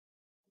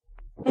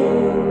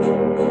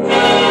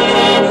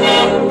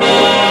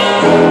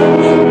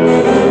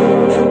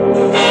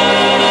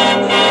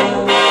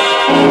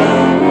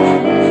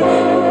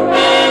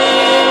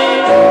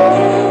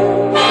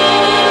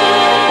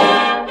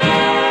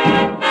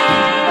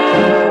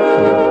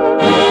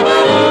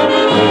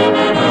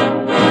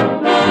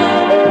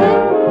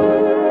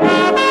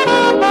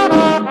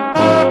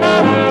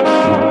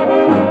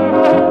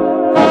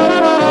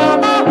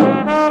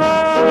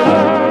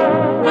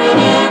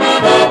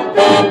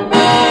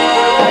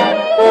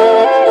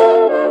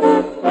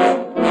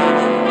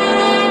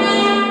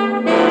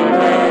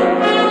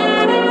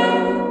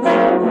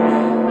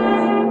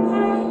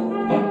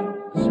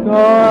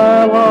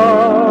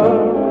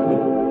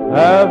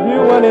Have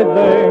you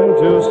anything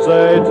to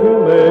say to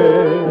me?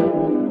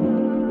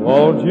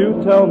 Won't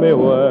you tell me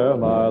where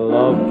my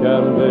love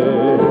can be?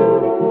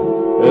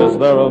 Is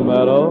there a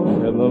meadow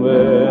in the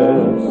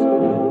mist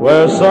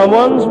where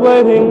someone's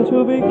waiting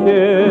to be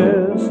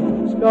kissed?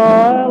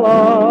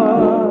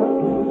 Skylark,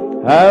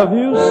 have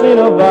you seen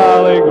a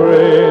valley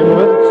green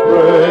with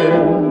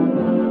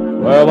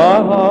spring where my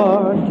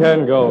heart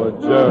can go a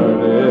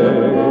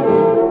journey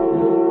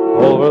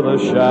over the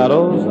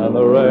shadows and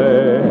the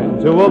rain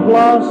to a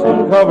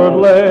blossom-covered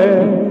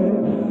lane?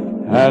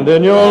 And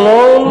in your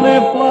lonely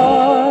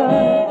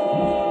flight,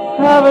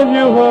 haven't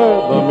you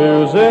heard the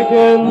music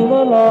in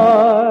the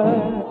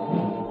night?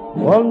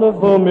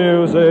 Wonderful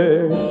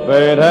music,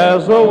 faint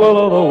as a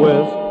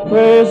will-o'-the-wisp,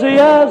 crazy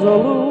as a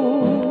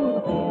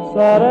loon,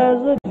 sad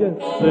as a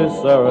gypsy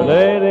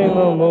serenading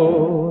the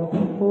moon.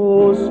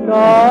 Oh,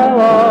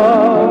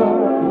 Skylark,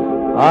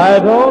 I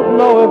don't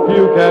know if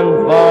you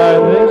can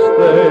find these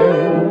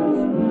things,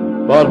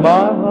 but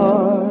my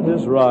heart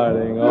is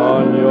riding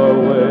on your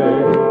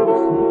wings.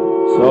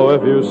 So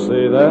if you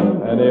see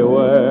them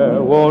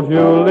anywhere, won't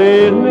you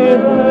lead me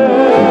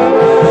there?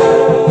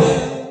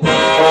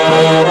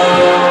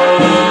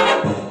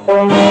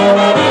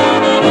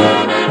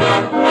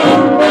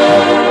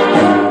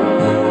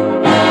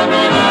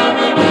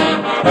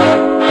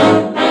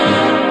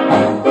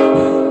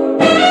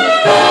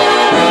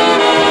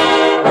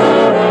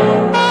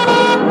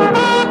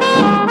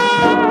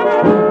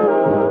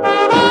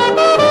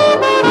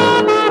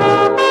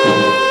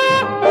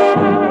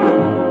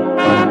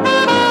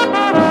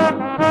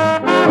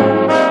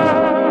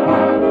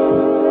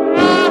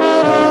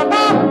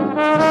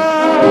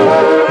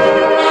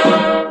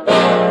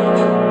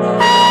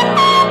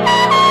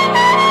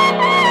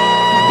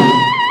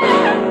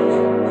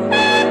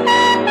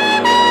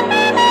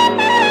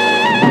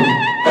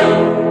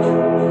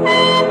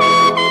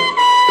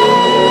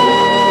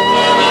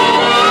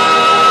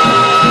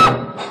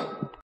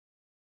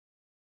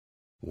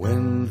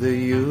 When the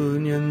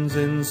union's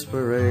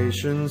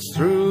inspirations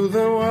through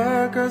the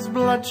workers'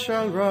 blood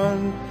shall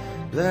run,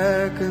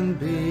 there can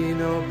be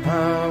no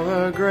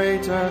power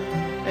greater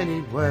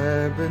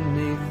anywhere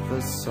beneath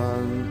the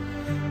sun.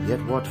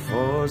 Yet what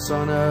force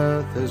on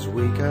earth is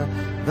weaker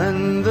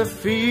than the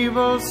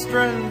feeble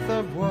strength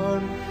of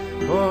one?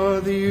 For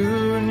the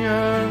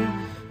union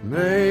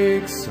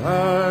makes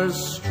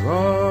us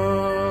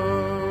strong.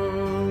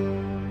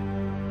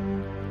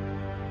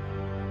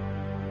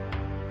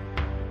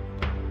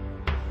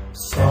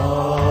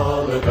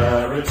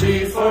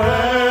 Solidarity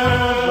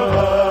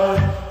forever,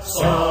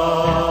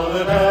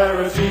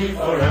 solidarity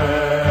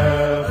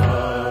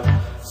forever,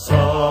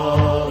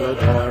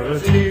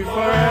 solidarity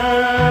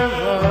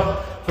forever,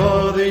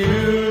 for the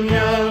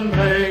union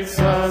makes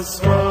us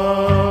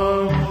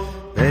strong.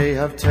 They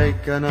have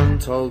taken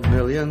untold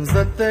millions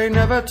that they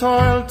never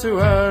toiled to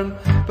earn,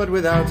 but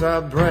without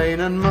our brain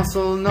and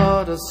muscle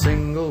not a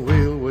single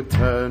wheel would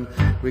turn.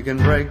 We can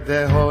break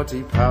their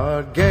haughty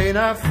power, gain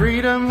our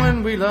freedom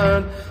when we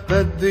learn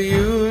that the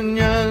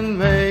union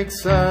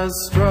makes us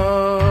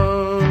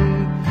strong.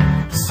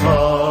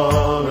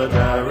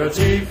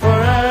 Solidarity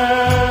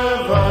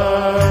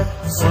forever,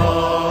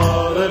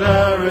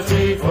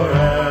 solidarity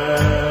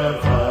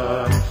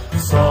forever,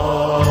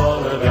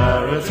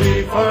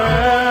 solidarity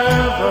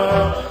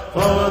forever,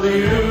 for the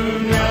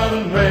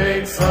union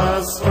makes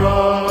us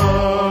strong.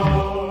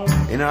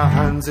 In our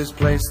hands is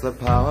placed the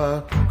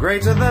power,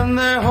 greater than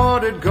their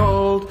hoarded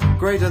gold,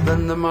 greater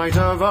than the might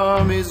of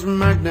armies,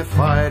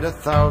 magnified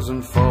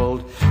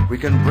 1,000-fold. We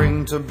can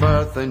bring to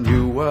birth a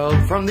new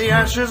world from the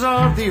ashes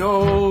of the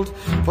old,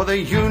 for the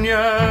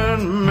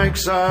union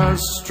makes us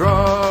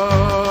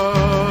strong.